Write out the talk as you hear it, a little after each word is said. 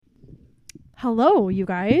Hello, you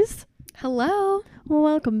guys. Hello.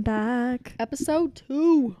 Welcome back. Episode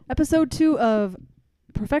 2. Episode 2 of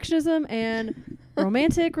perfectionism and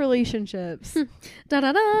romantic relationships.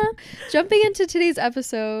 Da-da-da. Jumping into today's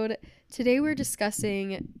episode, today we're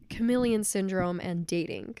discussing chameleon syndrome and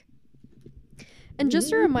dating. And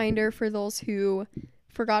just a reminder for those who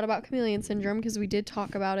forgot about chameleon syndrome, because we did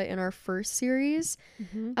talk about it in our first series.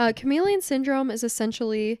 Chameleon syndrome is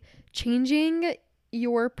essentially changing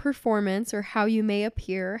your performance or how you may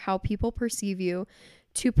appear, how people perceive you,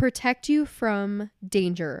 to protect you from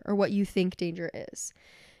danger or what you think danger is.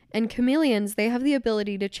 And chameleons, they have the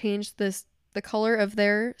ability to change the color of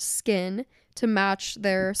their skin to match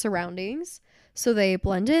their surroundings. So they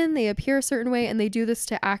blend in, they appear a certain way, and they do this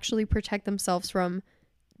to actually protect themselves from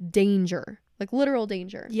danger, like literal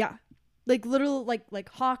danger. Yeah. Like literal, like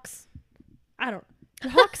hawks. I don't know.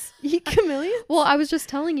 Hawks eat chameleons? Well, I was just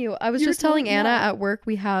telling you. I was You're just telling telling- Anna yeah. at work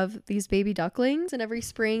we have these baby ducklings, and every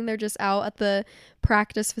spring they're just out at the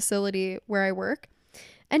practice facility where I work.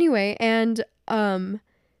 Anyway, and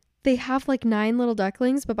they have like 9 little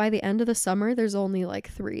ducklings, but by the end of the summer there's only like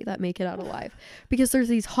 3 that make it out alive because there's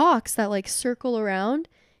these hawks that like circle around,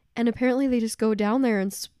 and apparently they just go down there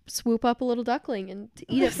and swoop up a little duckling and to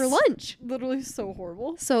eat it for lunch. Literally so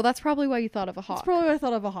horrible. So that's probably why you thought of a hawk. That's probably what I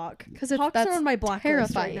thought of a hawk. Because Hawks that's are on my blacklist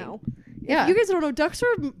right terrifying. now. Yeah. If you guys don't know, ducks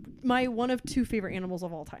are my one of 2 favorite animals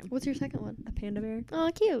of all time. What's your second one? A panda bear.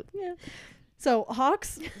 Oh, cute. Yeah. So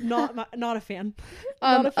hawks, not a fan.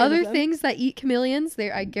 Not a fan Other of them. things that eat chameleons,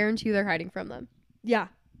 I guarantee you they're hiding from them. Yeah.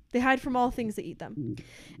 They hide from all things that eat them.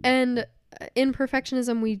 And in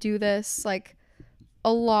perfectionism, we do this like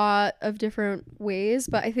a lot of different ways,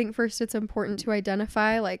 but I think first it's important to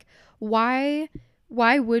identify like why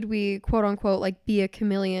would we quote unquote like be a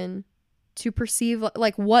chameleon to perceive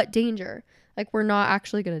like what danger? Like we're not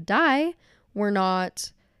actually going to die. We're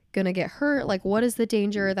not going to get hurt. Like what is the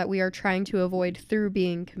danger that we are trying to avoid through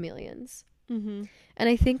being chameleons? Mm-hmm. And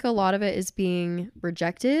I think a lot of it is being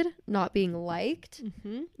rejected, not being liked,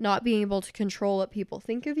 Mm-hmm. not being able to control what people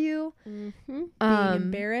think of you. Mm-hmm. Being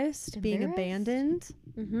embarrassed, being embarrassed. abandoned.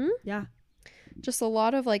 Mm-hmm. Yeah. Just a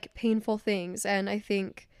lot of like painful things. And I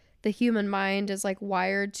think the human mind is like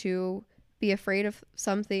wired to be afraid of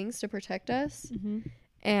some things to protect us. Mm-hmm.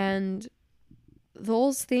 And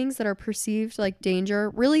those things that are perceived like danger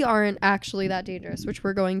really aren't actually that dangerous, which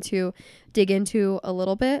we're going to dig into a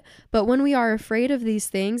little bit. But when we are afraid of these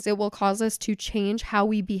things, it will cause us to change how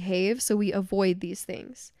we behave so we avoid these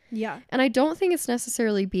things. Yeah. And I don't think it's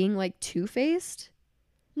necessarily being like two-faced.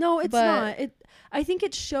 No, it's But- not. I think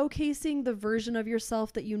it's showcasing the version of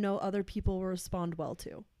yourself that you know other people will respond well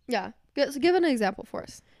to. Yeah. So give an example for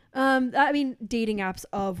us. I mean, dating apps,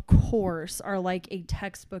 of course, are like a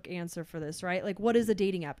textbook answer for this, right? Like, what is a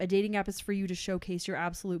dating app? A dating app is for you to showcase your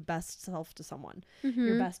absolute best self to someone.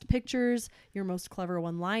 Your best pictures, your most clever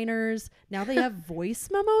one-liners. Now they have voice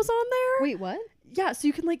memos on there. Wait, what? Yeah, so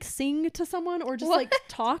you can like sing to someone or just What? like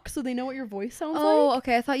talk so they know what your voice sounds Oh, like.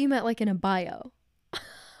 okay. I thought you meant like in a bio.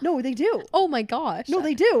 No, they do. Oh my gosh. No,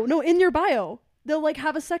 they do. No, in your bio. They'll like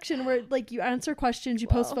have a section where like you answer questions, you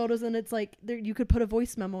post Whoa. photos, and it's like there you could put a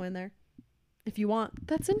voice memo in there if you want.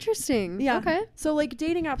 That's interesting. Yeah. Okay. So like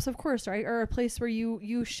dating apps, of course, right, are a place where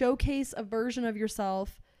you showcase a version of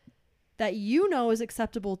yourself that you know is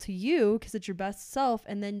acceptable to you because it's your best self,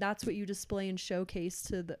 and then that's what you display and showcase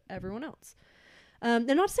to everyone else. And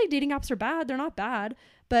not to say dating apps are bad; they're not bad,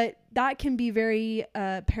 but that can be very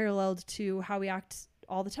paralleled to how we act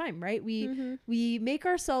all the time, right? We make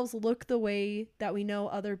ourselves look the way that we know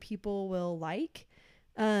other people will like.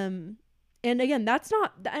 And again, that's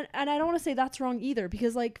not, and I don't want to say that's wrong either,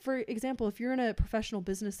 because like, for example, if you're in a professional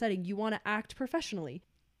business setting, you want to act professionally.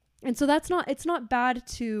 And so it's not bad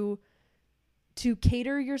to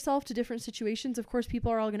cater yourself to different situations. Of course,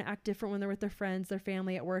 people are all going to act different when they're with their friends, their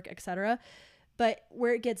family, at work, etc. But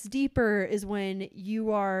where it gets deeper is when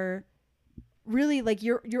you are really like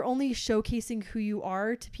you're only showcasing who you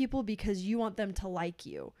are to people because you want them to like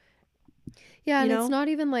you. Yeah, and You know? it's not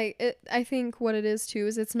even like it, I think what it is too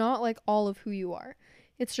is it's not like all of who you are.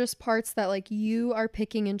 It's just parts that like you are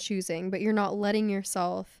picking and choosing, but you're not letting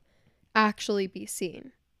yourself actually be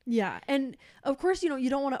seen. Yeah. And of course, you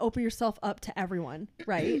don't want to open yourself up to everyone,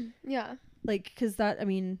 right? Yeah. Like, because that, I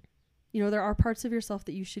mean, there are parts of yourself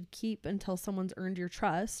that you should keep until someone's earned your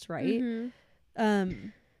trust, right?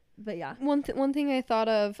 But yeah. One thing I thought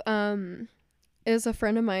of is a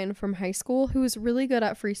friend of mine from high school who was really good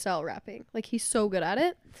at freestyle rapping. Like he's so good at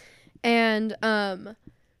it. And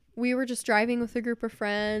we were just driving with a group of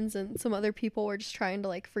friends and some other people were just trying to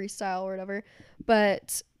like freestyle or whatever.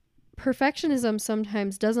 But perfectionism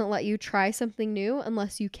sometimes doesn't let you try something new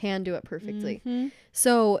unless you can do it perfectly. Mm-hmm.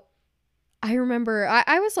 So I remember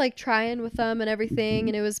I was like trying with them and everything,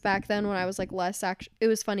 and it was back then when I was like less it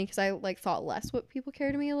was funny because I like thought less what people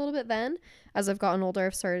cared to me a little bit then. As I've gotten older,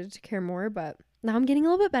 I've started to care more, but now I'm getting a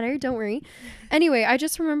little bit better, don't worry. Anyway, I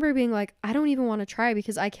just remember being like, I don't even want to try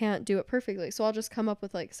because I can't do it perfectly, so I'll just come up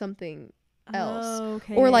with like something else. Oh,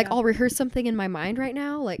 okay, or like yeah. I'll rehearse something in my mind right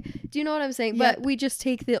now, like, do you know what I'm saying? Yep. But we just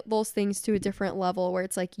take those things to a different level where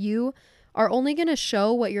it's like you are only going to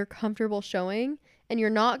show what you're comfortable showing, and you're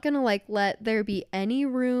not going to like let there be any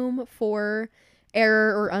room for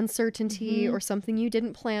error or uncertainty or something you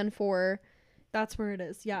didn't plan for. That's where it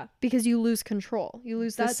is. Yeah. Because you lose control. You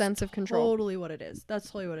lose the sense of control. Totally what it is. That's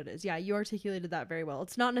totally what it is. Yeah, you articulated that very well.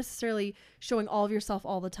 It's not necessarily showing all of yourself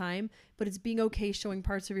all the time, but it's being okay showing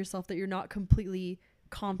parts of yourself that you're not completely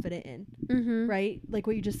confident in, right? Like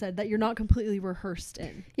what you just said, that you're not completely rehearsed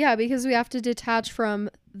in. Yeah, because we have to detach from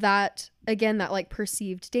that, again, that like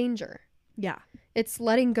perceived danger. Yeah. It's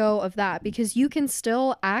letting go of that, because you can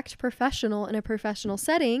still act professional in a professional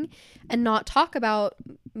setting and not talk about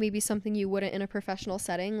maybe something you wouldn't in a professional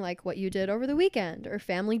setting, like what you did over the weekend, or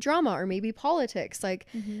family drama, or maybe politics. Like,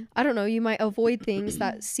 I don't know, you might avoid things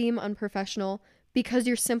that seem unprofessional because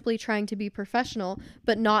you're simply trying to be professional,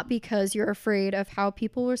 but not because you're afraid of how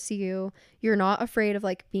people will see you. You're not afraid of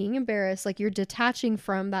like being embarrassed. Like, you're detaching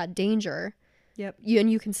from that danger. Yep.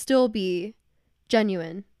 And you can still be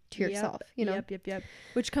genuine to yourself, you know? Yep.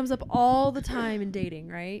 Which comes up all the time in dating,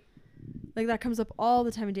 right? Like that comes up all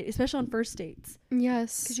the time in dating, especially on first dates.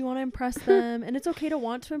 Yes. Because you want to impress them, and it's okay to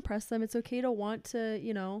want to impress them. It's okay to want to,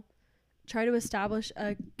 you know, try to establish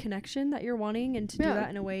a connection that you're wanting, and to do that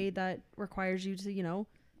in a way that requires you to, you know,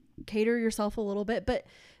 cater yourself a little bit. But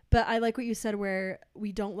I like what you said, where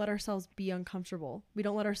we don't let ourselves be uncomfortable. We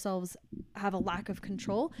don't let ourselves have a lack of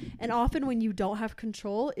control. And often when you don't have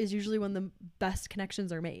control is usually when the best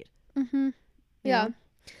connections are made. Yeah. know?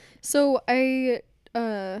 So I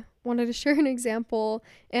wanted to share an example.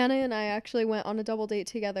 Anna and I actually went on a double date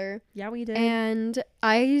together. Yeah, we did. And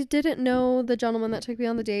I didn't know the gentleman that took me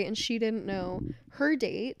on the date, and she didn't know her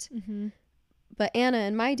date. But Anna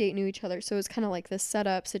and my date knew each other, so it was kind of like this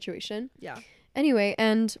setup situation. Yeah. Anyway,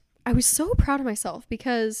 and I was so proud of myself,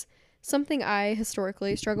 because something I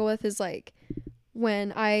historically struggle with is like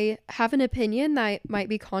when I have an opinion that might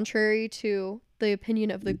be contrary to the opinion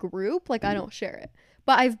of the group, like I don't share it.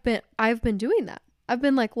 But I've been doing that. I've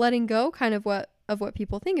been like letting go kind of what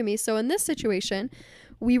people think of me. So in this situation,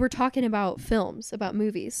 we were talking about films, about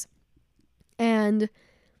movies. And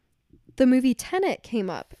the movie Tenet came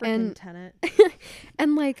up. Freaking Tenet.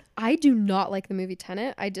 And like, I do not like the movie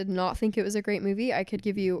Tenet. I did not think it was a great movie. I could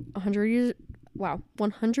give you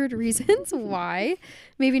 100 reasons why.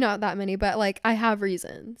 Maybe not that many, but like I have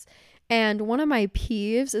reasons. And one of my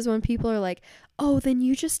peeves is when people are like, oh, then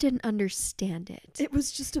you just didn't understand it. It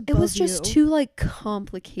was just It was just too like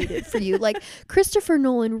complicated for you. Like, Christopher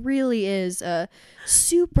Nolan really is a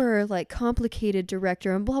super like complicated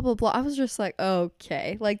director and blah blah blah. I was just like,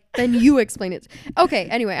 okay, like then you explain it. Okay,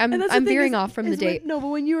 anyway, I'm veering off from the date. No, but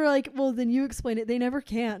when you were like, well, then you explain it, they never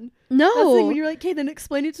can. No. That's the thing, when you're like, okay, then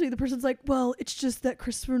explain it to me. The person's like, well, it's just that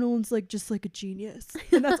Christopher Nolan's like just like a genius,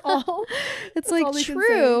 and that's all. It's that's like all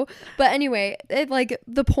true, but anyway, it like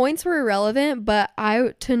the points were irrelevant. But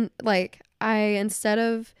I instead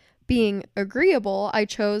of being agreeable, I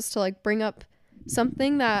chose to like bring up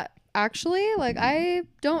something that actually like I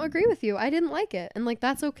don't agree with you. I didn't like it, and like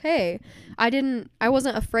that's okay. I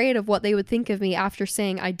wasn't afraid of what they would think of me after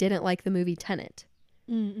saying I didn't like the movie Tenet.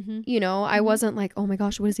 You know, I wasn't like, oh my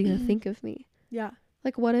gosh, what is he gonna think of me? Yeah.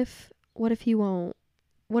 Like, what if he won't?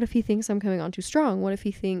 What if he thinks I'm coming on too strong? What if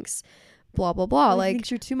he thinks blah blah blah? Like, like, he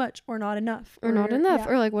thinks you're too much or not enough, or not enough,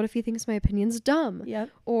 yeah. or like, what if he thinks my opinion's dumb? Yep.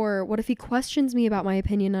 Or what if he questions me about my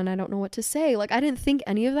opinion and I don't know what to say? Like, I didn't think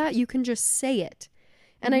any of that. You can just say it.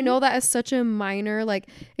 And I know that is such a minor like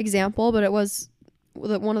example, but it was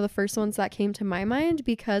one of the first ones that came to my mind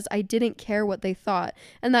because I didn't care what they thought.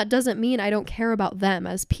 And that doesn't mean I don't care about them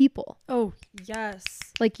as people. Oh, yes.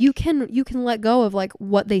 Like, you can let go of like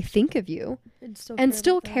what they think of you and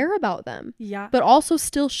still care about them. Yeah. But also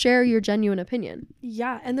still share your genuine opinion.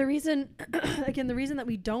 Yeah. And the reason, again, the reason that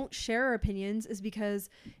we don't share our opinions is because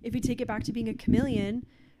if you take it back to being a chameleon,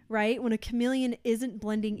 right? When a chameleon isn't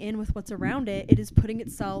blending in with what's around it, it is putting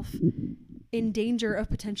itself in danger of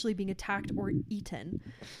potentially being attacked or eaten.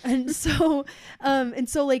 And so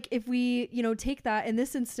like if we, you know, take that in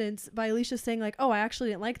this instance by Alicia saying like, oh, I actually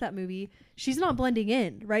didn't like that movie. She's not blending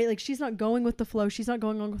in, right? Like, she's not going with the flow. She's not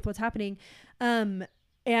going on with what's happening.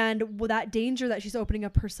 And that danger that she's opening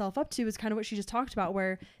up herself up to is kind of what she just talked about,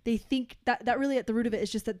 where they think that really at the root of it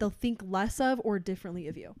is just that they'll think less of or differently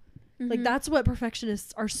of you. Like, that's what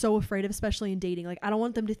perfectionists are so afraid of, especially in dating. Like, I don't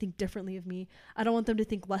want them to think differently of me. I don't want them to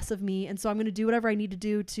think less of me. And so I'm going to do whatever I need to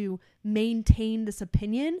do to maintain this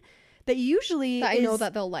opinion that usually that I know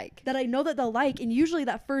that they'll like. That I know that they'll like. And usually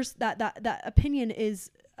that opinion is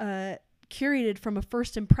curated from a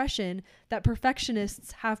first impression that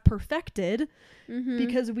perfectionists have perfected,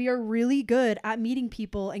 because we are really good at meeting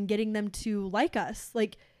people and getting them to like us.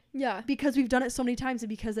 Like, yeah, because we've done it so many times, and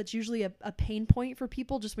because that's usually a pain point for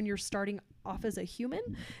people just when you're starting off as a human,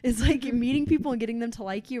 is like meeting people and getting them to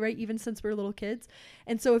like you, right? Even since we're little kids.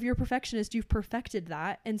 And so if you're a perfectionist, you've perfected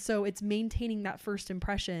that. And so it's maintaining that first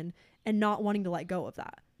impression and not wanting to let go of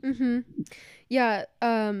that. Yeah.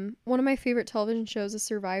 One of my favorite television shows is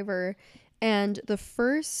Survivor, and the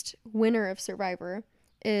first winner of Survivor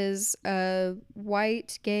is a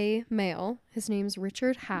white gay male. His name's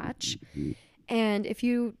Richard Hatch. And if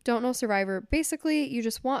you don't know Survivor, basically you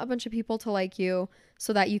just want a bunch of people to like you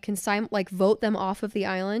so that you can vote them off of the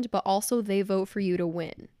island, but also they vote for you to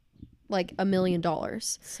win like $1 million.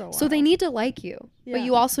 So they need to like you, but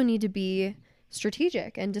you also need to be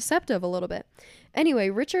strategic and deceptive a little bit. Anyway,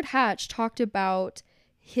 Richard Hatch talked about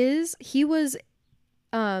he was,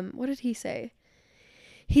 what did he say?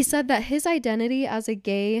 He said that his identity as a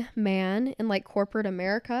gay man in like corporate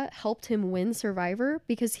America helped him win Survivor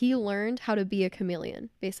because he learned how to be a chameleon,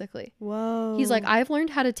 basically. Whoa. He's like, I've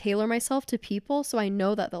learned how to tailor myself to people so I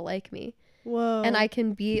know that they'll like me. Whoa. And I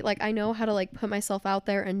can be like, I know how to like put myself out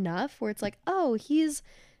there enough where it's like, oh, he's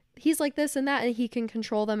like this and that, and he can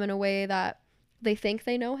control them in a way that they think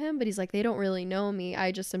they know him, but he's like, they don't really know me.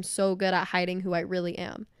 I just am so good at hiding who I really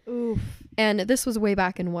am. Oof. And this was way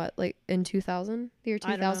back in what, like in 2000, the year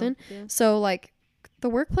 2000. Yeah. So like the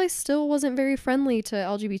workplace still wasn't very friendly to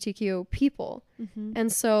LGBTQ people.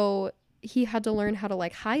 And so he had to learn how to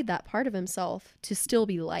like hide that part of himself to still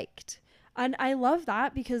be liked. And I love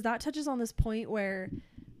that, because that touches on this point where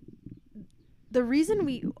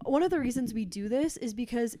one of the reasons we do this is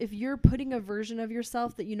because if you're putting a version of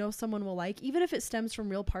yourself that you know someone will like, even if it stems from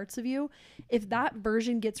real parts of you, if that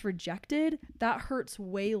version gets rejected, that hurts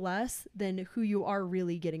way less than who you are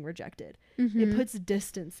really getting rejected. It puts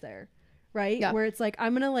distance there, right? Yeah. Where it's like,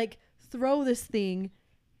 I'm going to like throw this thing,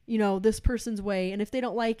 this person's way, and if they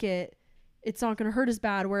don't like it, it's not going to hurt as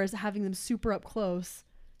bad. Whereas having them super up close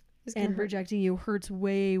and rejecting you hurts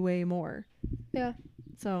way, way more. Yeah.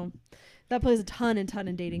 So that plays a ton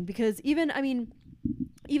in dating, because even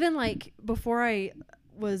like before I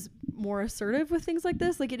was more assertive with things like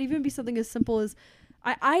this, like it'd even be something as simple as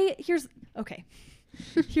here's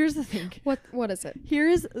the thing. What is it?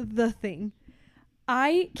 Here's the thing.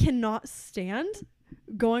 I cannot stand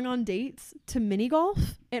going on dates to mini golf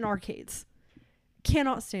and arcades.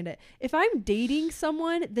 Cannot stand it. If I'm dating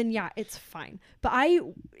someone, then yeah, it's fine. But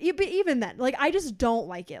even then, like, I just don't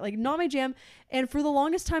like it. Like, not my jam. And for the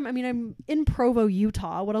longest time, I mean, I'm in Provo,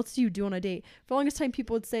 Utah. What else do you do on a date? For the longest time,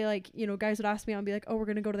 people would say, like, guys would ask me, I'd be like, oh, we're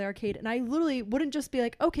going to go to the arcade. And I literally wouldn't just be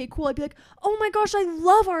like, okay, cool. I'd be like, oh my gosh, I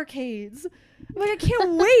love arcades. I'm like, I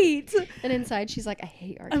can't wait. And inside, she's like, I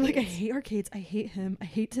hate arcades. I'm like, I hate arcades. I hate him. I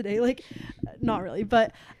hate today. Like, not really.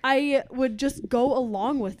 But I would just go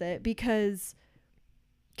along with it because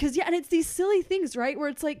yeah, and it's these silly things, right? Where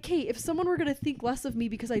it's like, okay, if someone were going to think less of me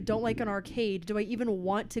because I don't like an arcade, do I even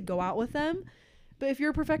want to go out with them? But if you're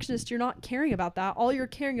a perfectionist, you're not caring about that. All you're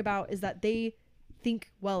caring about is that they think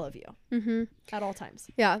well of you at all times.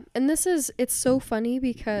 Yeah. And it's so funny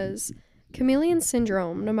because chameleon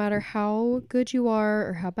syndrome, no matter how good you are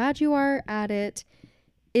or how bad you are at it,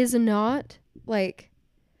 is not like,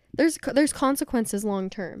 there's consequences long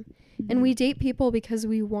term. And we date people because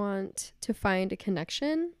we want to find a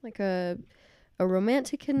connection, like a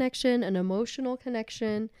romantic connection, an emotional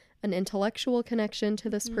connection, an intellectual connection to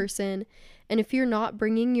this person. And if you're not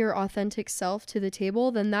bringing your authentic self to the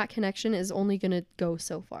table, then that connection is only going to go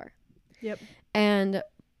so far. Yep. And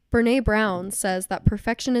Brene Brown says that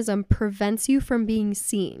perfectionism prevents you from being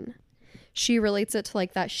seen. She relates it to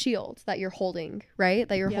like that shield that you're holding, right?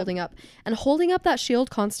 That you're holding up. And holding up that shield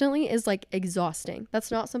constantly is like exhausting.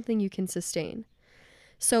 That's not something you can sustain.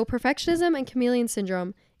 So perfectionism and chameleon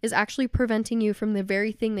syndrome is actually preventing you from the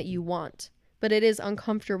very thing that you want. But it is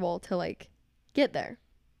uncomfortable to like get there.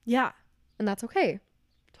 Yeah. And that's okay.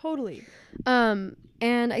 Totally. And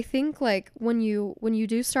I think like when you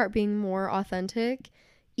do start being more authentic,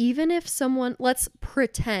 even if someone, let's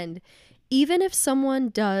pretend, even if someone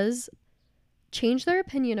does change their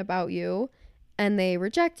opinion about you and they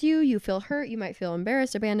reject you, you feel hurt, you might feel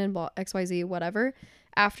embarrassed, abandoned, blah, XYZ, whatever.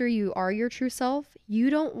 after you are your true self, you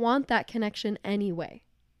don't want that connection anyway.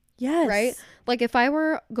 Yes. Right? Like if I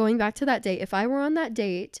were going back to that date, if I were on that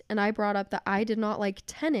date and I brought up that I did not like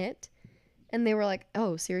Tenet, and they were like,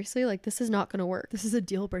 oh, seriously? Like, this is not going to work. This is a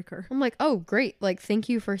deal breaker. I'm like, oh, great. Like, thank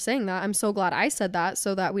you for saying that. I'm so glad I said that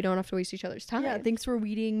so that we don't have to waste each other's time. Yeah, thanks for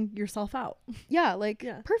weeding yourself out. Yeah, like,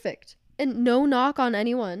 perfect. And no knock on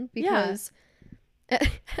anyone because...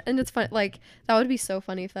 And it's fun. Like, that would be so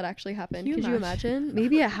funny if that actually happened. Could you imagine?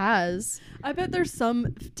 Maybe it has. I bet there's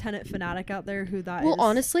some Tenet fanatic out there who that well, is,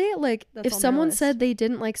 honestly, like, if someone said they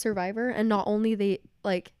didn't like Survivor and not only they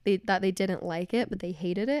didn't like it, but they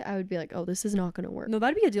hated it, I would be like, oh, this is not going to work. No,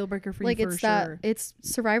 that'd be a deal breaker for like, you for sure. It's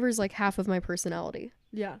Survivor's like half of my personality.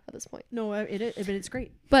 Yeah. At this point. No, it's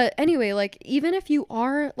great. But anyway, like, even if you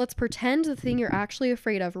are, let's pretend the thing you're actually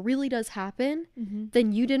afraid of really does happen,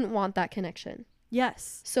 then you didn't want that connection.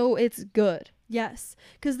 Yes. So it's good. Yes.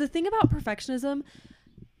 Because the thing about perfectionism,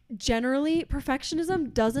 generally,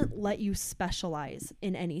 perfectionism doesn't let you specialize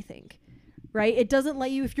in anything, right? It doesn't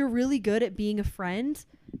let you, if you're really good at being a friend,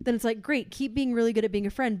 then it's like, great, keep being really good at being a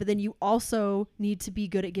friend. But then you also need to be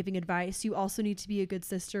good at giving advice. You also need to be a good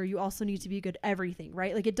sister. You also need to be good at everything,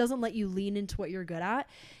 right? Like, it doesn't let you lean into what you're good at.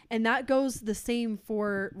 And that goes the same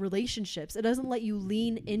for relationships. It doesn't let you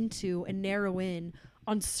lean into and narrow in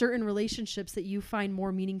on certain relationships that you find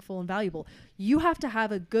more meaningful and valuable. You have to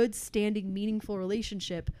have a good standing, meaningful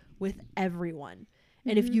relationship with everyone.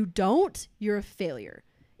 And if you don't, you're a failure.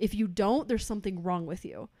 If you don't, there's something wrong with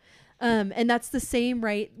you. And that's the same,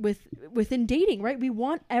 right, within dating, right? We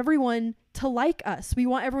want everyone to like us. We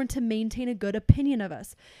want everyone to maintain a good opinion of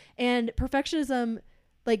us. And perfectionism,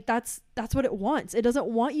 like, that's what it wants. It doesn't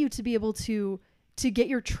want you to be able to get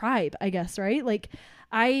your tribe, I guess, right? Like,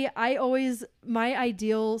 I always, my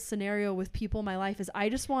ideal scenario with people in my life is I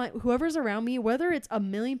just want whoever's around me, whether it's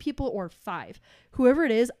 1 million people or 5, whoever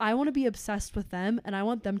it is, I want to be obsessed with them and I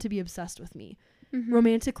want them to be obsessed with me,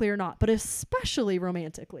 romantically or not, but especially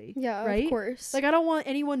romantically. Yeah, right? Of course. Like, I don't want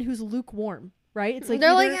anyone who's lukewarm, right? It's like,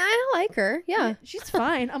 they're like, I don't like her. Yeah. She's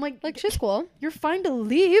fine. I'm like, she's cool. You're fine to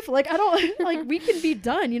leave. Like, I don't, like, we can be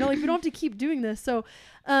done, you know, like, we don't have to keep doing this. So,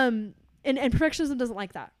 and perfectionism doesn't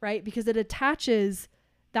like that, right? Because it attaches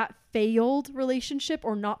that failed relationship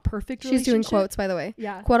or not perfect relationship. She's doing quotes, by the way.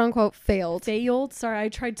 Yeah. Quote unquote failed. Failed. Sorry, I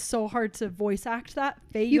tried so hard to voice act that.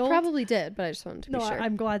 Failed. You probably did, but I just wanted to be sure.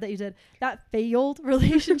 I'm glad that you did. That failed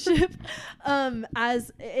relationship,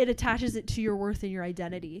 as it attaches it to your worth and your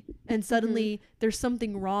identity. And suddenly there's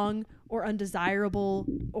something wrong or undesirable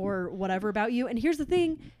or whatever about you. And here's the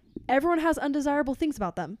thing. Everyone has undesirable things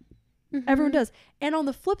about them. Everyone does. And on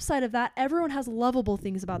the flip side of that, everyone has lovable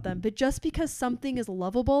things about them. But just because something is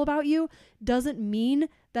lovable about you doesn't mean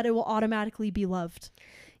that it will automatically be loved.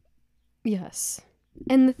 Yes.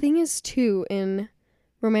 And the thing is, too, in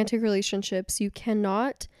romantic relationships, you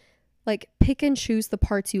cannot, like, pick and choose the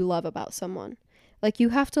parts you love about someone. Like, you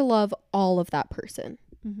have to love all of that person.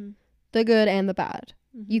 The good and the bad.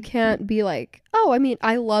 You can't be like, oh, I mean,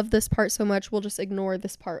 I love this part so much, we'll just ignore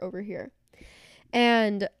this part over here.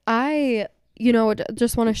 And I,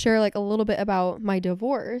 just want to share like a little bit about my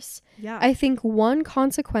divorce. Yeah. I think one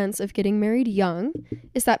consequence of getting married young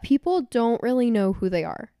is that people don't really know who they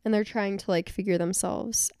are and they're trying to like figure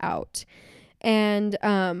themselves out. And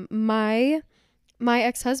my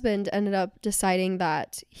ex-husband ended up deciding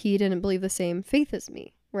that he didn't believe the same faith as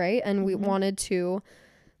me, right? And we wanted to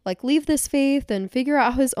like leave this faith and figure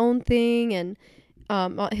out his own thing and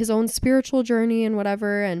his own spiritual journey and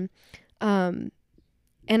whatever.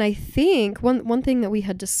 And I think one thing that we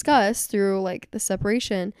had discussed through like the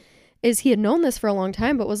separation is he had known this for a long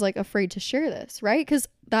time, but was like afraid to share this, right? Because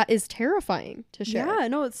that is terrifying to share. Yeah,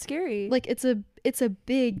 no, it's scary. Like it's a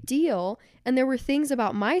big deal. And there were things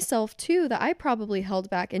about myself too that I probably held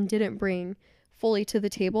back and didn't bring fully to the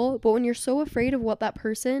table. But when you're so afraid of what that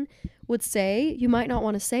person would say, you might not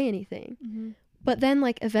want to say anything. But then,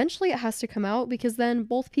 like, eventually it has to come out because then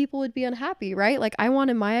both people would be unhappy, right? Like, I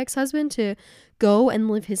wanted my ex-husband to go and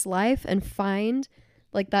live his life and find,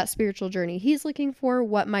 like, that spiritual journey he's looking for,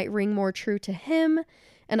 what might ring more true to him.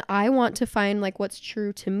 And I want to find, like, what's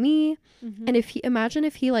true to me. And imagine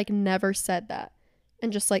if he, like, never said that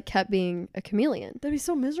and just, like, kept being a chameleon. That'd be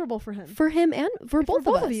so miserable for him. For him and for both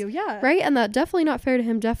of us. Of you, yeah. Right? And that definitely not fair to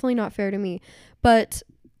him, definitely not fair to me. But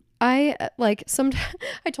I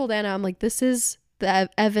told Anna, I'm like, this is the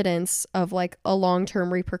evidence of like a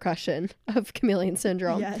long-term repercussion of chameleon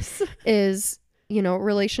syndrome. Yes. Is,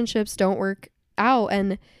 relationships don't work out.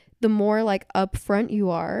 And the more like upfront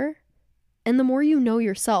you are And the more you know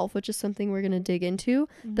yourself, which is something we're going to dig into,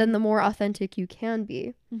 then the more authentic you can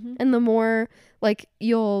be. And the more like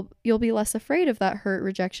you'll be less afraid of that hurt,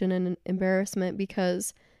 rejection, and embarrassment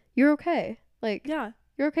because you're okay. Like,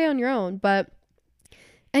 you're okay on your own. But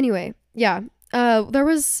anyway, yeah. There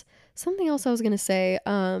was something else I was going to say.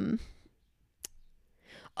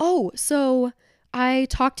 So I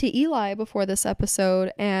talked to Eli before this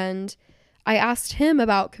episode, and I asked him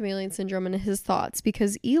about chameleon syndrome and his thoughts,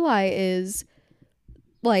 because Eli is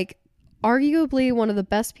like arguably one of the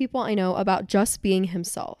best people I know about just being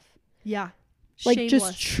himself. Yeah. Like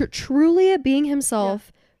Shameless. just truly being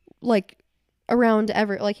himself, like around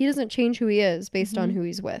like he doesn't change who he is based on who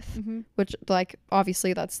he's with, which like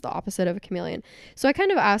obviously that's the opposite of a chameleon. So I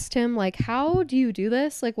kind of asked him like, how do you do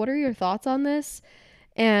this? Like, what are your thoughts on this?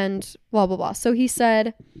 And blah, blah, blah. So he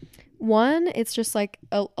said, one, it's just like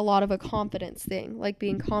a lot of a confidence thing, like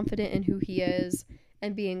being confident in who he is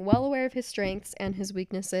and being well aware of his strengths and his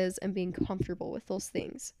weaknesses and being comfortable with those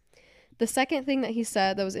things. The second thing that he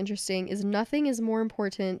said that was interesting is nothing is more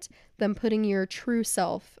important than putting your true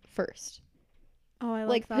self first. Oh, I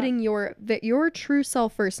like that. Putting your true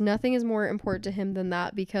self first. Nothing is more important to him than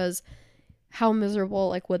that, because how miserable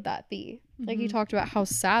like would that be? Like he talked about how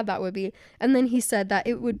sad that would be. And then he said that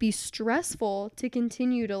it would be stressful to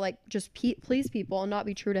continue to like just please people and not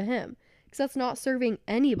be true to him, because that's not serving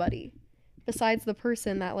anybody besides the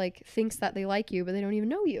person that like thinks that they like you, but they don't even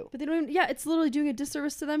know you. But they don't even, it's literally doing a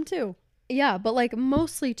disservice to them too. Yeah, but like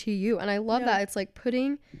mostly to you. And I love that. It's like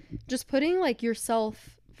putting like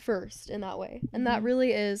yourself first in that way. And that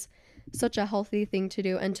really is such a healthy thing to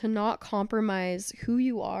do, and to not compromise who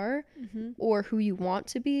you are or who you want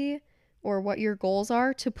to be or what your goals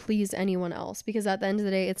are to please anyone else, because at the end of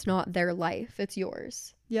the day, it's not their life, it's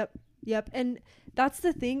yours. Yep. And that's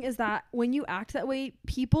the thing, is that when you act that way,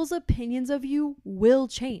 people's opinions of you will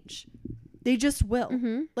change. They just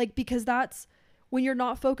will. Like, because that's when you're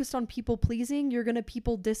not focused on people pleasing, you're going to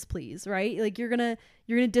people displease, right? Like you're going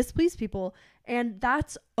to displease people, and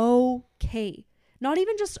that's okay. Not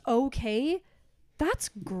even just okay. That's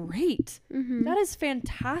great. That is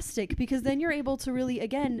fantastic, because then you're able to really,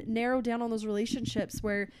 again, narrow down on those relationships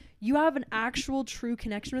where you have an actual true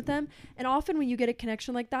connection with them. And often when you get a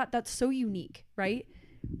connection like that, that's so unique, right?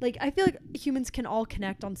 Like, I feel like humans can all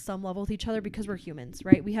connect on some level with each other because we're humans,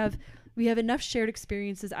 right? We have enough shared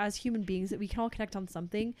experiences as human beings that we can all connect on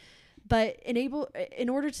something. But in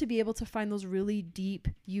order to be able to find those really deep,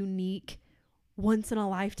 unique, once in a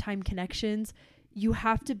lifetime connections, you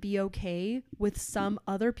have to be okay with some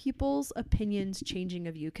other people's opinions changing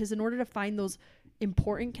of you. Because in order to find those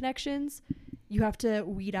important connections, you have to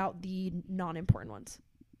weed out the non-important ones.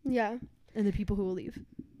 Yeah. And the people who will leave.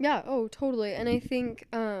 Yeah. Oh, totally. And I think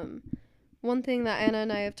one thing that Anna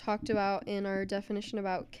and I have talked about in our definition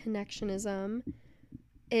about connectionism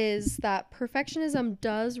is that perfectionism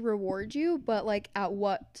does reward you, but like at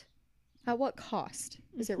what cost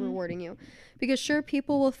is it rewarding you? Because sure,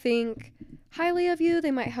 people will think highly of you.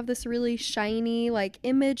 They might have this really shiny like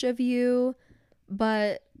image of you,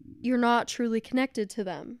 but you're not truly connected to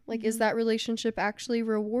them. Like, is that relationship actually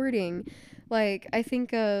rewarding? Like, I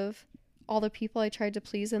think of all the people I tried to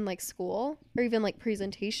please in like school, or even like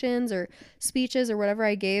presentations or speeches or whatever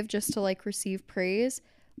I gave just to like receive praise.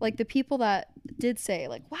 Like the people that did say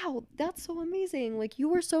like, wow, that's so amazing. Like, you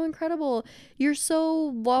were so incredible. You're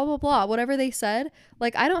so blah, blah, blah, whatever they said.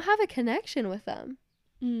 Like, I don't have a connection with them.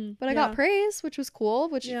 But I got praise, which was cool,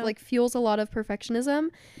 which like fuels a lot of perfectionism.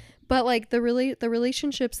 But like the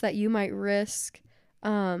relationships that you might risk,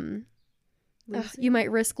 losing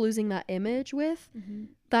that image with,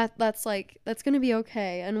 that's going to be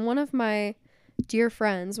okay. And one of my dear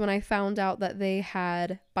friends, when I found out that they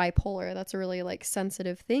had bipolar, that's a really like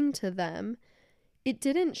sensitive thing to them, it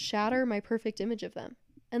didn't shatter my perfect image of them.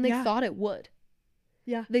 And they thought it would.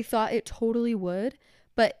 Yeah. They thought it totally would.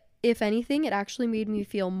 But if anything, it actually made me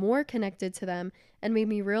feel more connected to them and made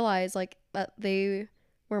me realize like that they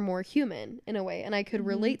were more human in a way, and I could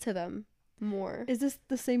relate to them more. Is this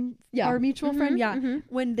the same? Yeah. Our mutual friend? Yeah.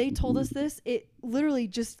 When they told us this, it literally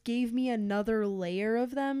just gave me another layer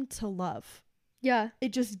of them to love. Yeah.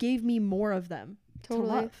 It just gave me more of them to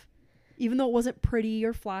love. Even though it wasn't pretty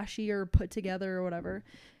or flashy or put together or whatever.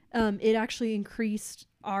 It actually increased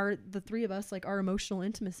the three of us, like our emotional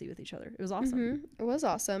intimacy with each other. It was awesome. It was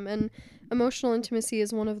awesome. And emotional intimacy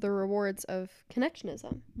is one of the rewards of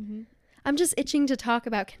connectionism. I'm just itching to talk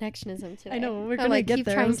about connectionism today. I know, we're gonna get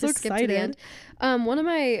there. I'm so excited.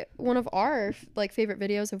 One of our like favorite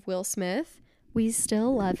videos of Will Smith we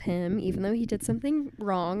still love him, even though he did something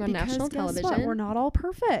wrong on national television. What? We're not all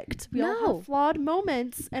perfect. We all have flawed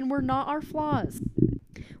moments, and we're not our flaws.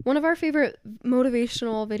 One of our favorite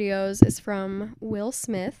motivational videos is from Will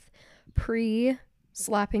Smith,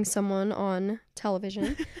 pre-slapping someone on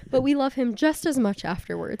television, but we love him just as much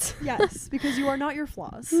afterwards. Yes, because you are not your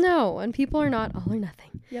flaws. No, and people are not all or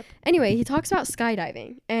nothing. Yep. Anyway, he talks about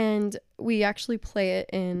skydiving, and we actually play it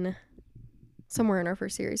in somewhere in our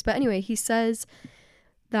first series. But anyway, he says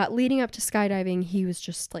that leading up to skydiving, he was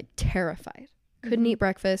just like terrified. Couldn't eat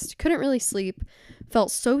breakfast, couldn't really sleep, felt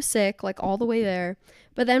so sick, like all the way there.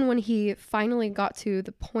 But then when he finally got to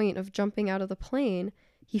the point of jumping out of the plane,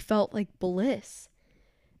 he felt like bliss.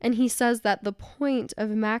 And he says that the point of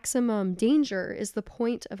maximum danger is the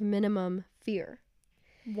point of minimum fear.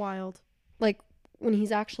 Wild. Like when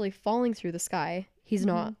he's actually falling through the sky, he's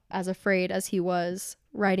not as afraid as he was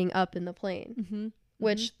riding up in the plane,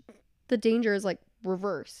 which the danger is like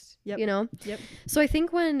reversed, you know? Yep. So I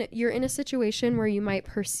think when you're in a situation where you might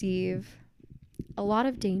perceive a lot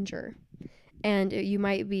of danger and you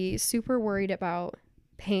might be super worried about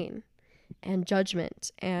pain and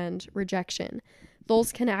judgment and rejection,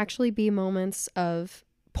 those can actually be moments of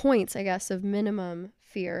points, I guess, of minimum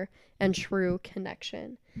fear and true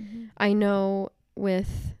connection. I know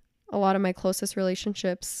with a lot of my closest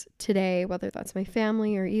relationships today, whether that's my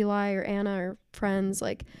family or Eli or Anna or friends,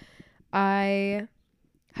 like I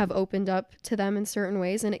have opened up to them in certain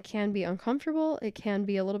ways, and it can be uncomfortable. It can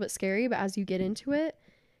be a little bit scary, but as you get into it,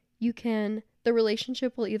 the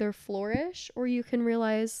relationship will either flourish or you can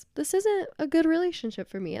realize this isn't a good relationship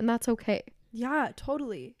for me, and that's okay. Yeah,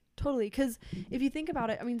 totally. Because if you think about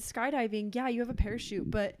it, I mean, skydiving, yeah, you have a parachute,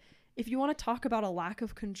 but if you want to talk about a lack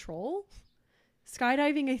of control,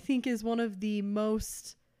 skydiving, I think, is one of the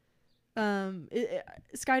most,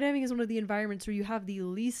 skydiving is one of the environments where you have the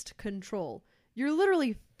least control. You're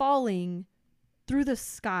literally falling through the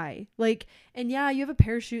sky. Like, and yeah, you have a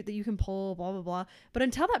parachute that you can pull, blah, blah, blah. But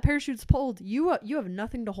until that parachute's pulled, you have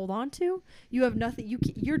nothing to hold on to. You have nothing.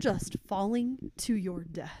 You're just falling to your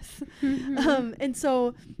death. And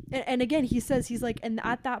so, and again, he's like, and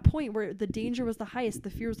at that point where the danger was the highest, the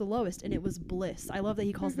fear was the lowest, and it was bliss. I love that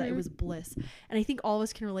he calls that it was bliss. And I think all of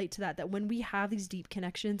us can relate to that when we have these deep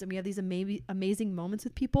connections and we have these amazing moments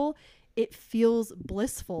with people, it feels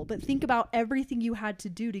blissful. But think about everything you had to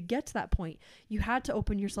do to get to that point. You had to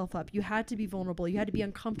open yourself up. You had to be vulnerable. You had to be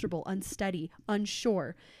uncomfortable, unsteady,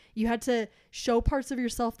 unsure. You had to show parts of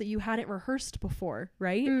yourself that you hadn't rehearsed before,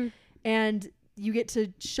 right? And you get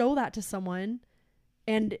to show that to someone,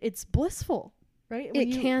 and it's blissful, right?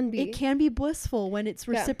 It can be blissful when it's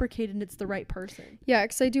reciprocated and it's the right person. Yeah,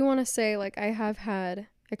 because I do want to say, like, I have had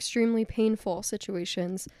extremely painful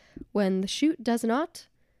situations when the chute does not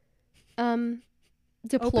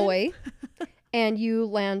deploy and you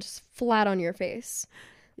land flat on your face.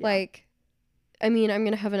 Like, I mean, I'm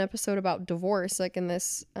gonna have an episode about divorce like in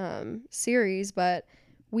this series, but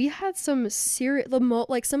we had some some of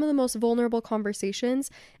the most vulnerable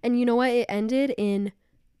conversations, and you know what, it ended in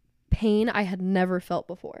pain I had never felt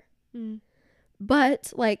before.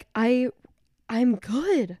 But like I'm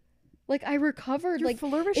good, like I recovered. You're like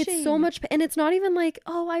flourishing. It's so much, and it's not even like,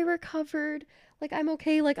 oh, I recovered, like I'm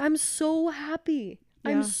okay, like I'm so happy.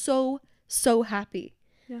 I'm so happy.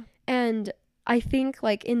 And I think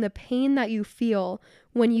like in the pain that you feel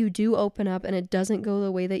when you do open up and it doesn't go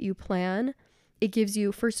the way that you plan, it gives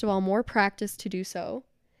you, first of all, more practice to do so.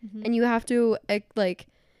 And you have to like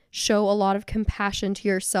show a lot of compassion to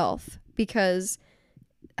yourself, because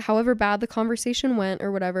however bad the conversation went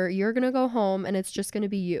or whatever, you're going to go home and it's just going to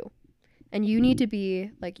be you. And you need to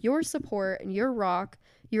be like your support and your rock,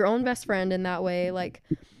 your own best friend in that way. Like,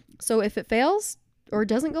 so if it fails or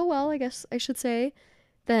doesn't go well, I guess I should say,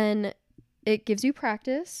 then it gives you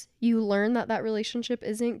practice. You learn that relationship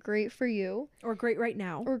isn't great for you. Or great right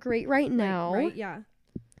now. Right, yeah.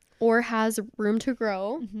 Or has room to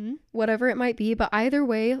grow, whatever it might be. But either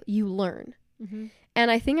way, you learn. And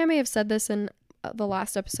I think I may have said this in the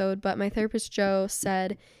last episode, but my therapist Joe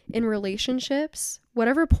said in relationships,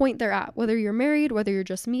 whatever point they're at, whether you're married, whether you're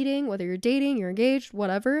just meeting, whether you're dating, you're engaged,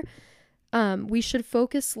 whatever, we should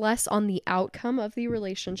focus less on the outcome of the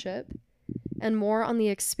relationship and more on the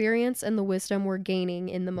experience and the wisdom we're gaining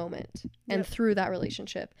in the moment and through that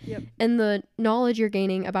relationship and the knowledge you're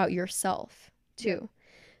gaining about yourself too.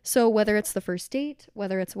 So whether it's the first date,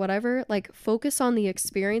 whether it's whatever, like focus on the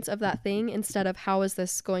experience of that thing instead of how is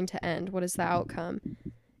this going to end? What is the outcome?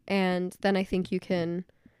 And then I think you can,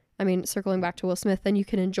 I mean, circling back to Will Smith, then you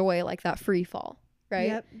can enjoy like that free fall,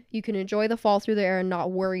 right? You can enjoy the fall through the air and not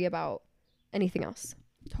worry about anything else.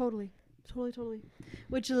 Totally. Totally.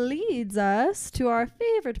 Which leads us to our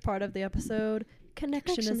favorite part of the episode,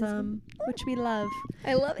 connectionism, which we love.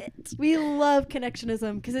 I love it. We love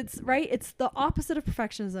connectionism because it's right. It's the opposite of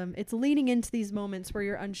perfectionism. It's leaning into these moments where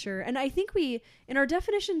you're unsure. And I think in our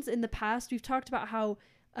definitions in the past, we've talked about how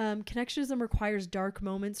connectionism requires dark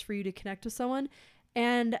moments for you to connect with someone.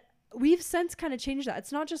 And we've since kind of changed that.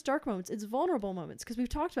 It's not just dark moments, it's vulnerable moments, because we've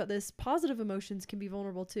talked about this. Positive emotions can be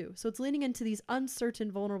vulnerable too. So it's leaning into these uncertain,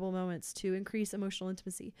 vulnerable moments to increase emotional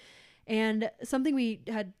intimacy. And something we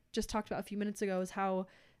had just talked about a few minutes ago is how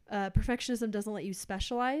perfectionism doesn't let you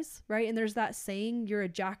specialize, right? And there's that saying, you're a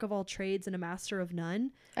jack of all trades and a master of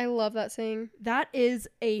none. I love that saying. That is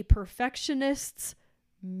a perfectionist's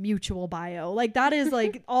mutual bio. Like, that is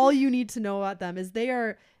like all you need to know about them is they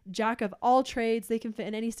are jack of all trades. They can fit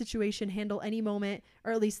in any situation, handle any moment,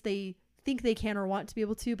 or at least they think they can or want to be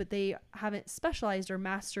able to, but they haven't specialized or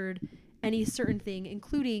mastered any certain thing,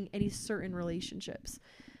 including any certain relationships.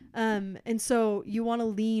 And so you want to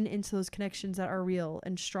lean into those connections that are real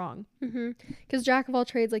and strong. Because jack of all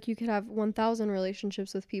trades, like, you could have 1,000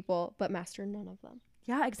 relationships with people, but master none of them.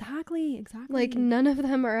 Yeah, exactly. Like, none of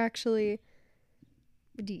them are actually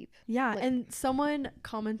deep. Yeah, like, and someone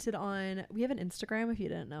commented on, we have an Instagram if you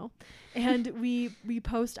didn't know, and we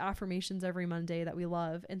post affirmations every Monday that we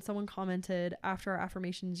love, and someone commented after our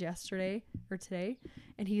affirmations yesterday or today,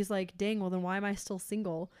 and he's like, dang, well then why am I still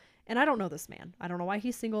single? And I don't know this man. I don't know why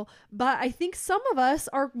he's single, but I think some of us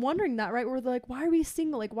are wondering that, right? We're like, why are we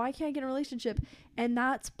single? Like, why can't I get in a relationship? And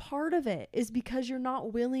that's part of it, is because you're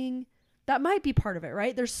not willing. That might be part of it,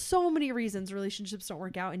 right? There's so many reasons relationships don't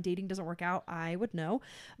work out and dating doesn't work out. I would know.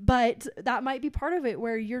 But that might be part of it,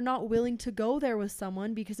 where you're not willing to go there with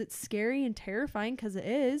someone because it's scary and terrifying, because it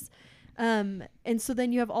is. And so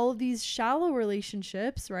then you have all of these shallow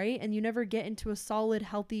relationships, right? And you never get into a solid,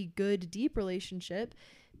 healthy, good, deep relationship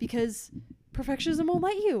because perfectionism won't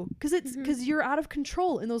let you, because it's because you're out of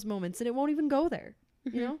control in those moments and it won't even go there,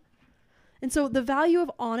 you know? And so the value of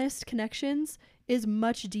honest connections is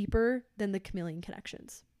much deeper than the chameleon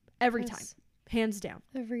connections. Every time. Hands down.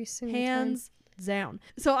 Every single Hands down.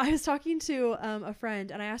 So I was talking to a friend,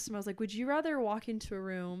 and I asked him, I was like, would you rather walk into a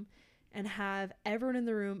room and have everyone in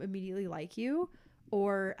the room immediately like you,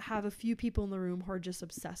 or have a few people in the room who are just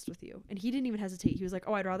obsessed with you? And he didn't even hesitate. He was like,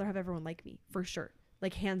 oh, I'd rather have everyone like me, for sure.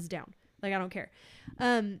 Like, hands down. Like, I don't care.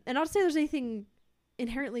 And not to say there's anything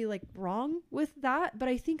inherently like wrong with that, but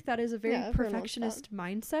I think that is a very perfectionist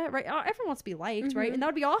mindset, right? Everyone wants to be liked, right? And that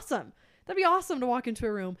would be awesome. That'd be awesome to walk into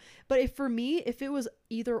a room. But if it was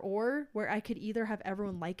either or, where I could either have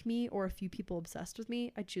everyone like me or a few people obsessed with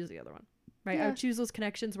me, I'd choose the other one, right? I would choose those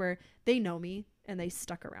connections where they know me and they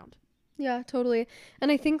stuck around. Yeah, totally. And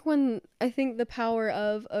I think the power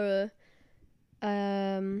of a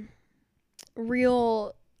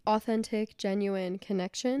real, authentic, genuine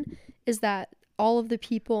connection is that all of the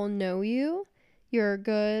people know your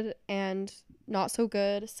good and not so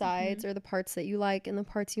good sides, or the parts that you like and the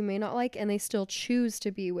parts you may not like, and they still choose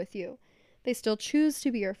to be with you. They still choose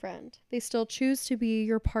to be your friend. They still choose to be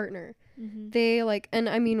your partner. They like, and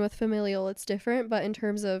I mean, with familial, it's different, but in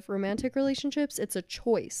terms of romantic relationships, it's a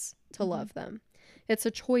choice to love them. It's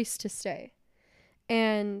a choice to stay.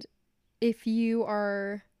 And if you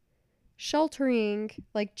are sheltering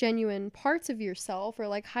like genuine parts of yourself or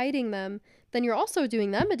like hiding them, then you're also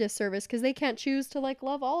doing them a disservice, because they can't choose to like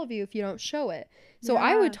love all of you if you don't show it. So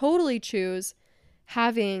I would totally choose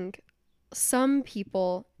having some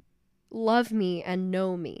people love me and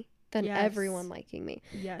know me than everyone liking me.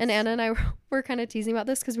 And Anna and I were kind of teasing about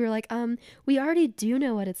this, because we were like, we already do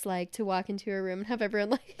know what it's like to walk into a room and have everyone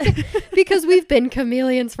like because we've been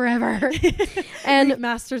chameleons forever. And we've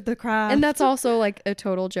mastered the craft. And that's also like a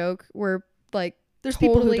total joke. We're like, there's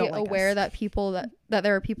totally people who don't aware like that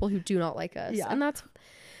there are people who do not like us. And that's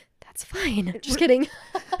fine. Just kidding.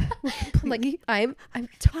 Like, I'm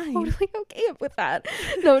totally okay with that.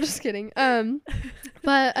 No, just kidding.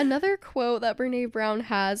 But another quote that Brene Brown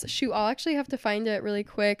has, I'll actually have to find it really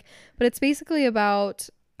quick, but it's basically about,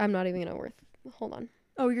 I'm not even gonna hold on.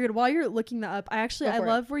 Oh, you're good. While you're looking that up, I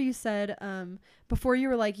love where you said before, you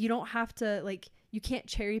were like, you don't have to, like, you can't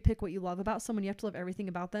cherry pick what you love about someone. You have to love everything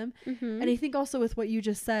about them. And I think also with what you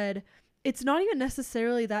just said, it's not even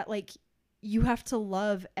necessarily that like you have to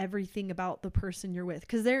love everything about the person you're with,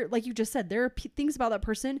 because there, like you just said, there are things about that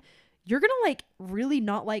person you're gonna like really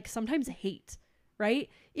not like, sometimes hate, right?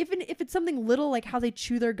 Even if it's something little, like how they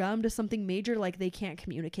chew their gum, to something major like they can't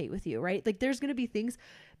communicate with you, right? Like there's gonna be things,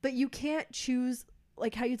 but you can't choose,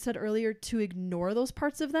 like how you said earlier, to ignore those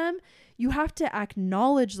parts of them. You have to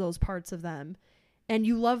acknowledge those parts of them, and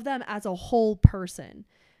you love them as a whole person.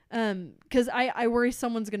 Because I worry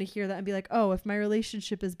someone's going to hear that and be like, oh, if my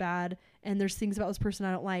relationship is bad and there's things about this person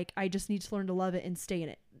I don't like, I just need to learn to love it and stay in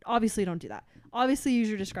it. Obviously, don't do that. Obviously, use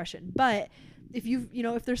your discretion. But if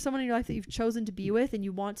if there's someone in your life that you've chosen to be with and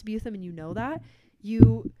you want to be with them and you know that,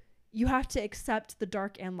 you have to accept the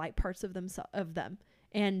dark and light parts of them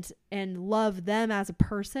and love them as a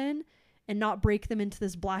person and not break them into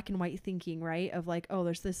this black and white thinking, right? Of like, oh,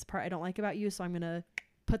 there's this part I don't like about you, so I'm going to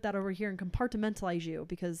put that over here and compartmentalize you,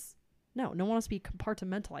 because no one wants to be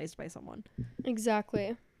compartmentalized by someone.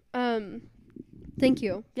 Exactly. Thank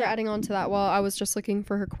you for adding on to that. While I was just looking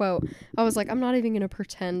for her quote, I was like, I'm not even going to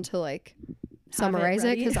pretend to like summarize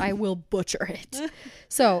it because I will butcher it.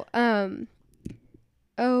 So,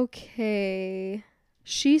 okay.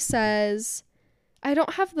 She says, I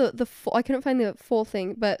don't have the full, I couldn't find the full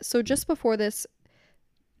thing, but so just before this,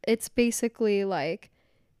 it's basically like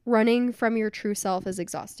running from your true self is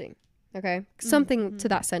exhausting. Okay. Something to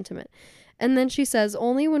that sentiment. And then she says,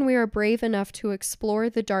 only when we are brave enough to explore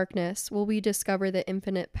the darkness will we discover the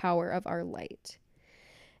infinite power of our light.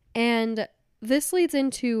 And this leads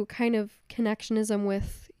into kind of connectionism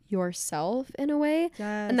with yourself in a way.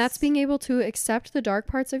 Yes. And that's being able to accept the dark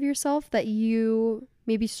parts of yourself that you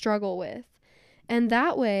maybe struggle with. And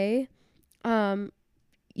that way,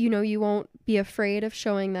 you won't be afraid of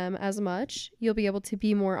showing them as much. You'll be able to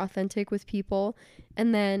be more authentic with people.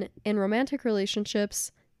 And then in romantic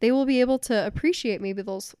relationships, they will be able to appreciate maybe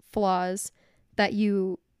those flaws that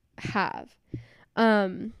you have.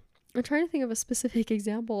 I'm trying to think of a specific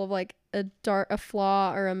example of like a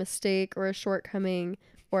flaw or a mistake or a shortcoming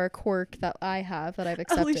or a quirk that I have that I've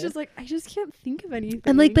accepted. Alicia's like, I just can't think of anything.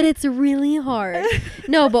 I'm like, but it's really hard.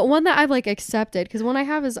 No, but one that I've like accepted, because one I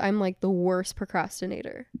have is I'm like the worst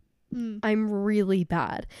procrastinator. I'm really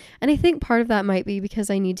bad. And I think part of that might be because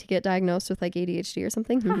I need to get diagnosed with like ADHD or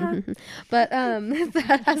something. But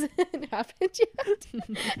that hasn't happened yet.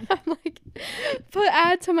 I'm like,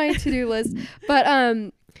 add to my to-do list.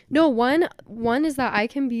 But no, one is that I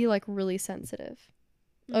can be like really sensitive.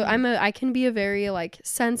 I can be a very like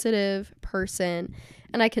sensitive person,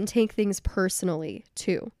 and I can take things personally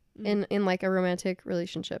too in like a romantic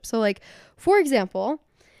relationship. So like, for example,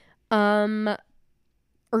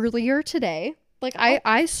 earlier today, like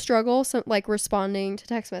I struggle like responding to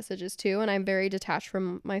text messages too, and I'm very detached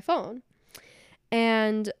from my phone.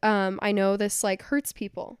 And I know this like hurts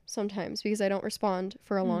people sometimes because I don't respond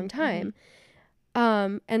for a long time.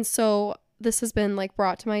 And so this has been like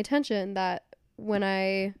brought to my attention that when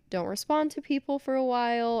I don't respond to people for a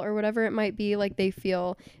while or whatever it might be, like they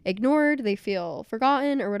feel ignored, they feel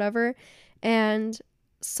forgotten or whatever. And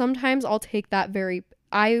sometimes I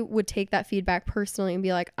would take that feedback personally and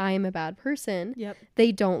be like, I am a bad person. Yep.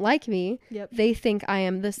 They don't like me. Yep. They think I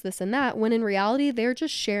am this, and that, when in reality, they're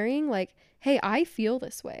just sharing like, hey, I feel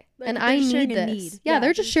this way like, and I need this. Need. Yeah,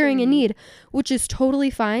 they're just sharing a need, which is totally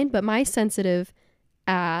fine. But my sensitive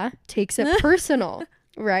takes it personal.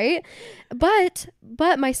 Right. But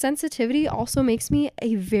my sensitivity also makes me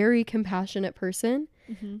a very compassionate person,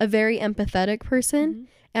 a very empathetic person,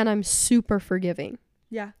 and I'm super forgiving.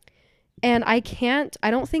 Yeah. And I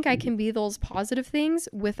don't think I can be those positive things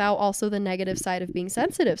without also the negative side of being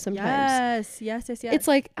sensitive sometimes. Yes. It's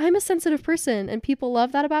like, I'm a sensitive person and people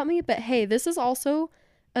love that about me, but hey, this is also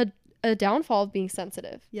a downfall of being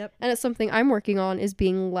sensitive. Yep. And it's something I'm working on, is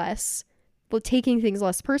being taking things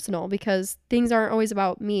less personal, because things aren't always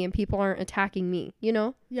about me and people aren't attacking me, you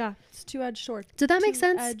know? Yeah. It's two-edged sword. Did that make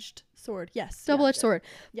sense? Two-edged sword. Yes. Double-edged sword.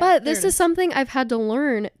 Yeah, but this is something I've had to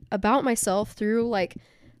learn about myself through like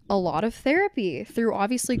a lot of therapy, through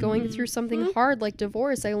obviously going through something hard like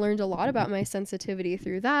divorce. I learned a lot about my sensitivity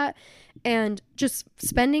through that, and just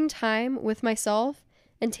spending time with myself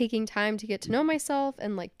and taking time to get to know myself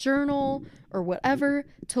and like journal or whatever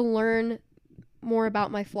to learn more about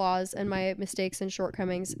my flaws and my mistakes and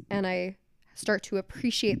shortcomings, and I start to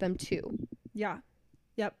appreciate them too. Yeah.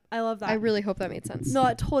 Yep. I love that. I really hope that made sense. No,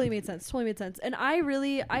 it totally made sense. And I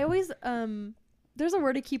always there's a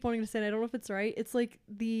word I keep wanting to say, and I don't know if it's right. It's like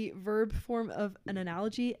the verb form of an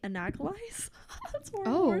analogy, anagalize. That's a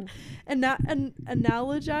word.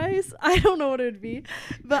 Analogize. I don't know what it would be,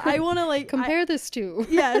 but I want to like compare this to.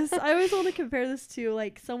 Yes, I always want to compare this to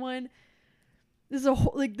like someone. This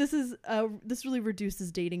really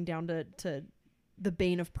reduces dating down to the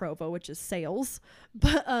bane of Provo, which is sales.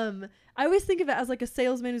 But I always think of it as like a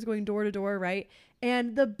salesman who's going door to door, right?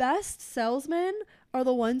 And the best salesmen are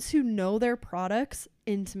the ones who know their products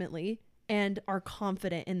intimately and are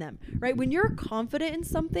confident in them, right? When you're confident in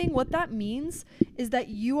something, what that means is that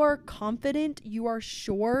you are confident, you are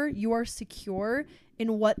sure, you are secure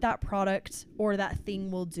in what that product or that thing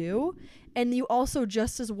will do. And you also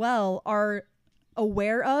just as well are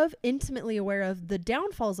intimately aware of the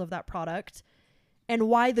downfalls of that product and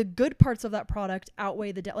why the good parts of that product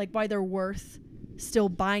outweigh why they're worth still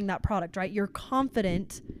buying that product, right? You're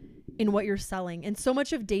confident in what you're selling. And so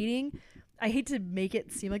much of dating, I hate to make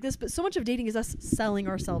it seem like this, but so much of dating is us selling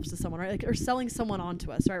ourselves to someone, right? Like, or selling someone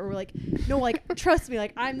onto us, right? Where we're like, no, like, trust me,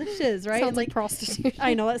 like, I'm the shiz, right? Sounds and, like prostitution.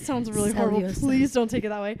 I know that sounds really Sell horrible. yourself. Please don't take it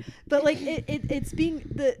that way. But like, it's being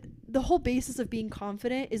the whole basis of being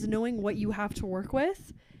confident is knowing what you have to work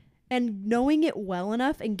with and knowing it well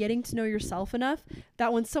enough and getting to know yourself enough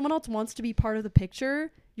that when someone else wants to be part of the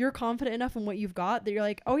picture, you're confident enough in what you've got that you're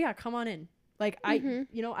like, oh yeah, come on in. Like I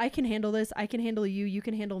can handle this. I can handle you. You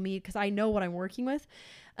can handle me because I know what I'm working with.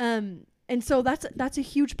 And so that's a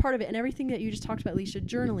huge part of it. And everything that you just talked about, Alicia,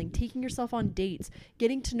 journaling, taking yourself on dates,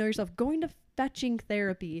 getting to know yourself, going to fetching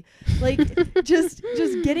therapy, like just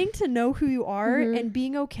getting to know who you are and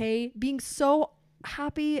being okay, being so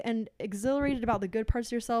happy and exhilarated about the good parts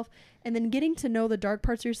of yourself, and then getting to know the dark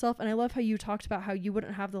parts of yourself. And I love how you talked about how you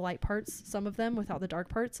wouldn't have the light parts, some of them, without the dark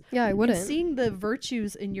parts. Yeah, I wouldn't. And seeing the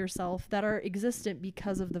virtues in yourself that are existent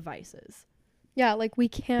because of the vices. Yeah, like we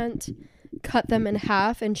can't cut them in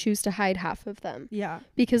half and choose to hide half of them. Yeah.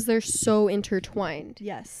 Because they're so intertwined.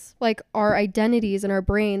 Yes. Like our identities and our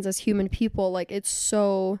brains as human people, like it's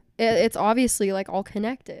obviously like all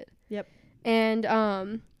connected. Yep. And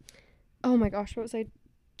oh my gosh, what was I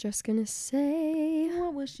just gonna say?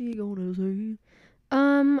 What was she gonna say?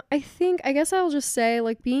 I guess I'll just say,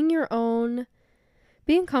 like, being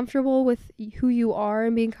comfortable with who you are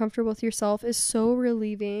and being comfortable with yourself is so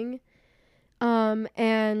relieving.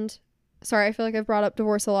 And sorry, I feel like I've brought up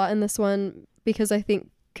divorce a lot in this one because I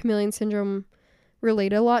think Chameleon syndrome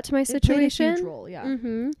related a lot to my situation. It played a huge role,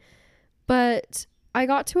 yeah. But I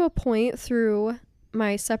got to a point through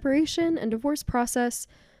my separation and divorce process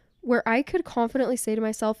where I could confidently say to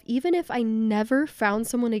myself, even if I never found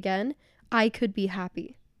someone again, I could be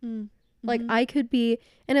happy. Like I could be,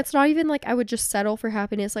 and it's not even like I would just settle for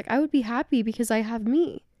happiness. Like I would be happy because I have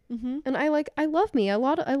me. And I love me. I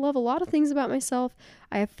love a lot of things about myself.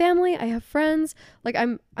 I have family, I have friends. Like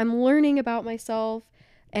I'm learning about myself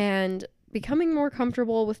and becoming more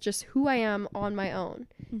comfortable with just who I am on my own.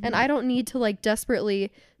 And I don't need to like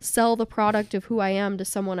desperately sell the product of who I am to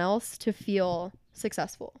someone else to feel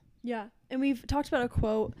successful. Yeah. And we've talked about a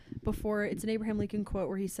quote before. It's an Abraham Lincoln quote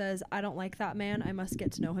where he says, I don't like that man. I must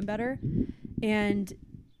get to know him better. And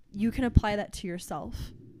you can apply that to yourself,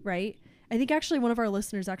 right? I think actually one of our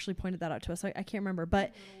listeners actually pointed that out to us. I can't remember,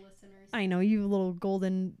 but I know you little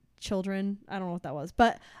golden children. I don't know what that was,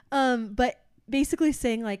 but basically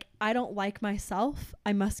saying like, I don't like myself.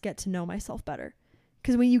 I must get to know myself better.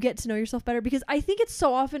 Because when you get to know yourself better, because I think it's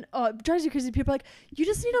so often, it drives you crazy. People are like, you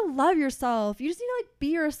just need to love yourself. You just need to like be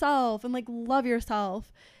yourself and like love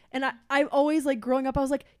yourself. And I'm always like growing up, I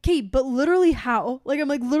was like, okay, but literally how? Like, I'm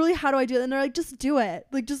like, literally, how do I do it? And they're like, just do it.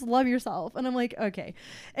 Like, just love yourself. And I'm like, okay.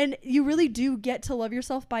 And you really do get to love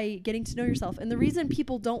yourself by getting to know yourself. And the reason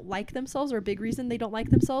people don't like themselves, or a big reason they don't like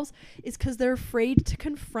themselves, is because they're afraid to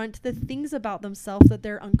confront the things about themselves that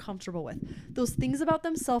they're uncomfortable with. Those things about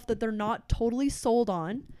themselves that they're not totally sold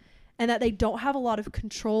on and that they don't have a lot of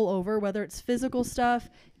control over, whether it's physical stuff,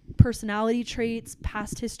 personality traits,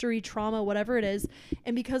 past history, trauma, whatever it is.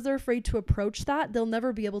 And because they're afraid to approach that, they'll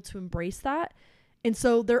never be able to embrace that. And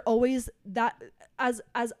so they're always that as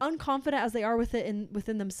unconfident as they are with it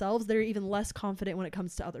within themselves, they're even less confident when it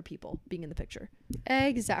comes to other people being in the picture.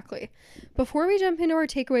 Exactly. Before we jump into our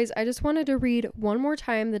takeaways, I just wanted to read one more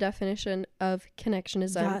time the definition of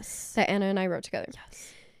connectionism that Anna and I wrote together.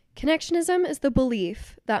 Yes. Connectionism is the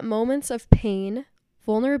belief that moments of pain,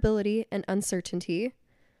 vulnerability, and uncertainty,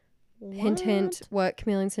 hint, hint, what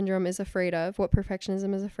Chameleon syndrome is afraid of, what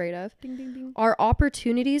perfectionism is afraid of, ding, ding, ding, are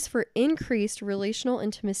opportunities for increased relational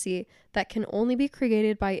intimacy that can only be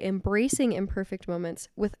created by embracing imperfect moments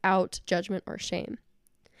without judgment or shame.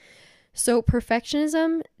 So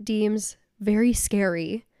perfectionism deems very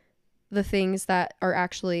scary the things that are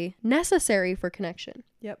actually necessary for connection.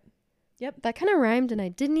 Yep. That kind of rhymed and I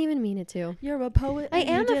didn't even mean it to. You're a poet. I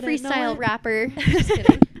am a freestyle rapper. Just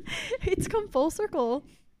kidding. It's come full circle.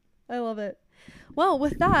 I love it. Well,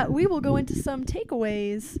 with that, we will go into some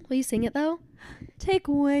takeaways. Will you sing it though?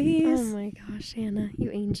 Takeaways. Oh my gosh, Hannah,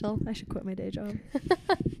 you angel. I should quit my day job.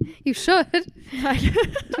 You should.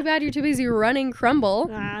 Too bad you're too busy running Crumble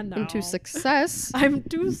no. into success. I'm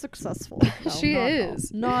too successful. No, She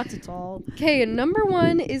is. Not at all. Okay, number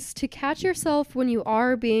 1 is to catch yourself when you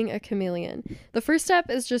are being a chameleon. The first step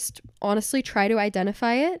is just honestly try to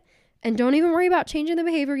identify it. And don't even worry about changing the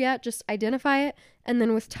behavior yet. Just identify it And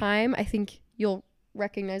then with time, I think you'll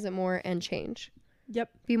recognize it more and change. Yep.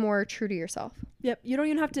 Be more true to yourself. Yep. You don't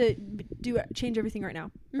even have to change everything right now,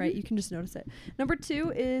 right? Mhm. You can just notice it. Number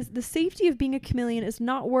 2 is the safety of being a chameleon is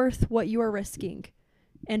not worth what you are risking.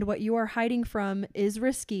 And what you are hiding from is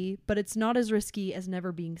risky, but it's not as risky as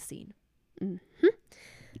never being seen. Mm-hmm.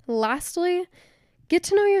 Lastly, get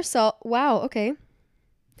to know yourself. Wow. Okay.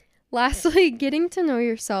 Lastly, getting to know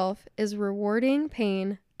yourself is rewarding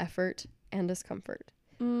pain, effort, and discomfort.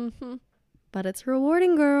 Mm-hmm. But it's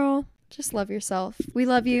rewarding, girl. Just love yourself. We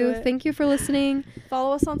love you. it. Thank you for listening.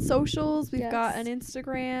 Follow us on socials. We've Yes. got an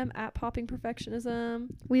Instagram at Popping Perfectionism.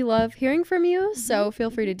 We love hearing from you. So feel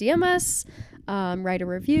free to DM us, write a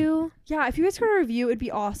review. Yeah, if you guys could review, it'd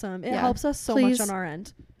be awesome. It Yeah. helps us so Please. much on our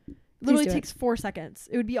end. Literally do it. takes 4 seconds.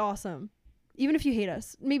 It would be awesome. Even if you hate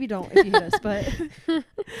us. Maybe don't if you hate us, but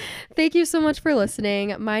Thank you so much for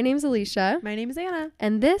listening. My name's Alicia. my name is Anna.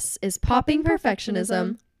 And this is Popping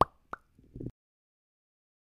Perfectionism.